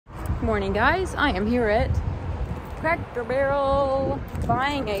Morning, guys. I am here at Cracker Barrel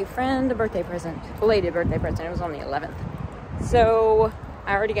buying a friend a birthday present, belated birthday present. It was on the 11th. So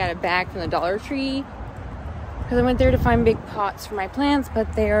I already got it back from the Dollar Tree because I went there to find big pots for my plants,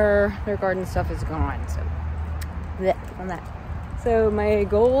 but their garden stuff is gone. So bleh, on that. So my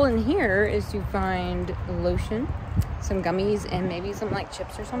goal in here is to find lotion, some gummies, and maybe some like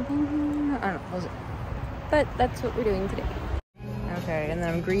chips or something. I don't know. But that's what we're doing today. Okay, and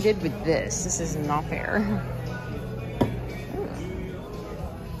then I'm greeted with this. This is not fair. Look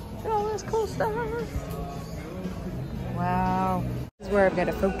at all this cool stuff. Wow. This is where I've got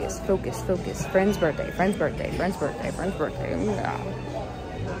to focus. Friend's birthday, friend's birthday, friend's birthday, friend's birthday. Yeah.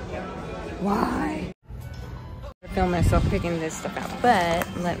 Why? I film myself picking this stuff out, but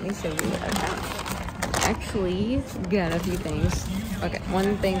let me show you what I found. Actually, got a few things. Okay,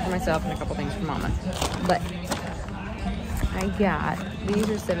 one thing for myself and a couple things for Mama. But I got, these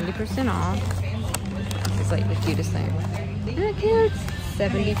are 70% off. It's like the cutest thing. Isn't that cute?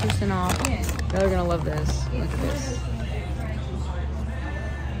 70% off. Y'all are gonna love this. Look at this.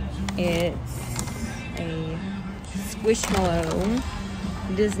 It's a Squishmallow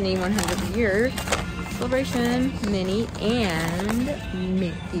Disney 100th year celebration mini and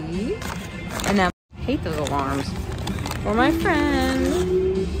Mickey. And I hate those alarms. For my friend.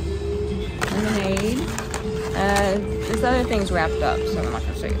 Lemonade. This other thing's wrapped up, so I'm not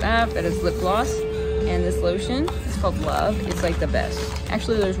gonna show you that. That is lip gloss, and this lotion is called Love. It's like the best.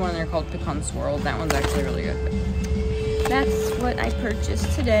 Actually, there's one there called Pickle Swirl. That one's actually really good. But that's what I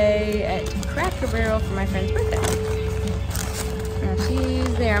purchased today at Cracker Barrel for my friend's birthday. Now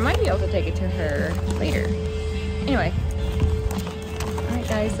she's there. I might be able to take it to her later. Anyway, all right,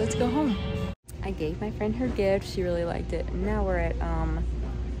 guys, let's go home. I gave my friend her gift. She really liked it. And now we're at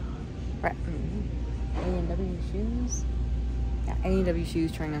A&W shoes. Yeah, A&W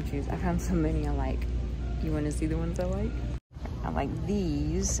shoes, trying on shoes. I found so many I like. You want to see the ones I like? I like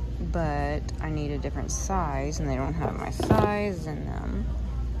these, but I need a different size, and they don't have my size in them.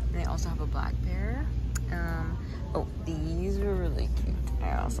 And they also have a black pair. Oh, these are really cute.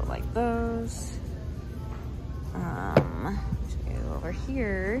 I also like those. Show you over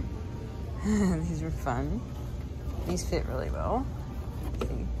here. These are fun. These fit really well. Let's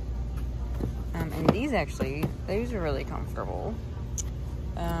see. And these actually, these are really comfortable.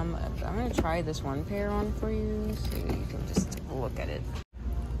 I'm gonna try this one pair on for you so you can just take a look at it.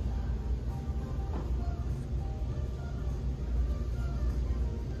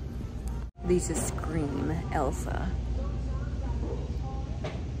 These is Scream Elsa.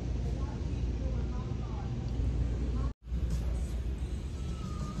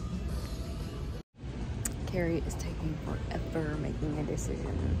 Carrie is taking forever making a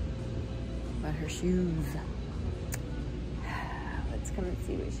decision about her shoes. Let's come and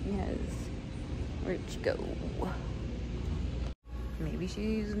see what she has. Where'd she go? Maybe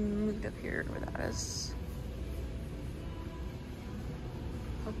she's moved up here without us.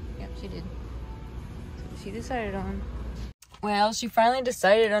 Oh, yeah, she did. So she decided on. Well, she finally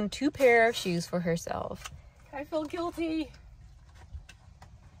decided on 2 pair of shoes for herself. I feel guilty.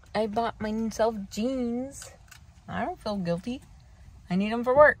 I bought myself jeans. I don't feel guilty. I need them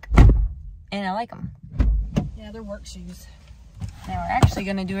for work. And I like them. Yeah, they're work shoes. Now we're actually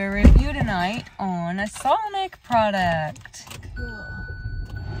going to do a review tonight on a Sonic product. Cool.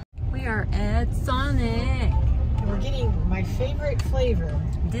 We are at Sonic. We're getting my favorite flavor.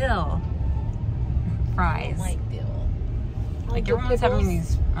 Dill fries. I don't like dill. I Like dill everyone's pickles, having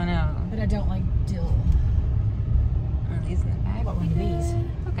these. I know. but I don't like dill. Are these in the bag? How about one of these?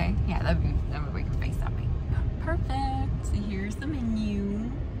 Okay. Yeah, that would we can face that way. Perfect. So here's the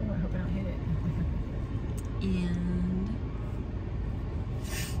menu. Oh, I hope I don't hit it. And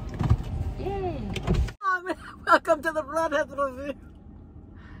yay! Welcome to the Bloodhead review.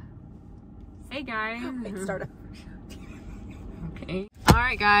 Hey guys. Wait, start up. Okay. All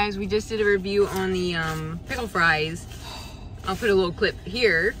right, guys. We just did a review on the pickle fries. I'll put a little clip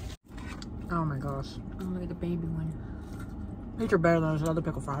here. Oh my gosh. Oh, look at the baby one. These are better than those other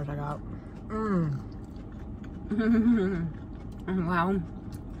pickle fries I got. Mmm. Wow.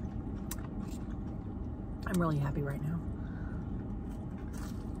 I'm really happy right now.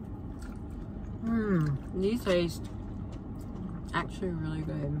 Mmm. These taste actually really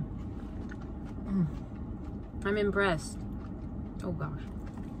good. Mm. I'm impressed. Oh gosh.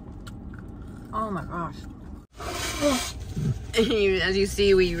 Oh my gosh. As you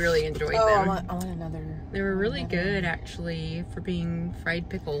see, we really enjoyed them. I want another. They were really good, actually, for being fried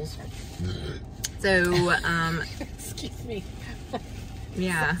pickles. So, Excuse me.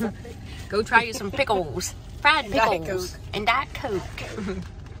 yeah. Go try you some pickles. Fried pickles. And Diet Coke.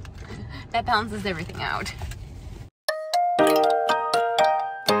 That balances everything out.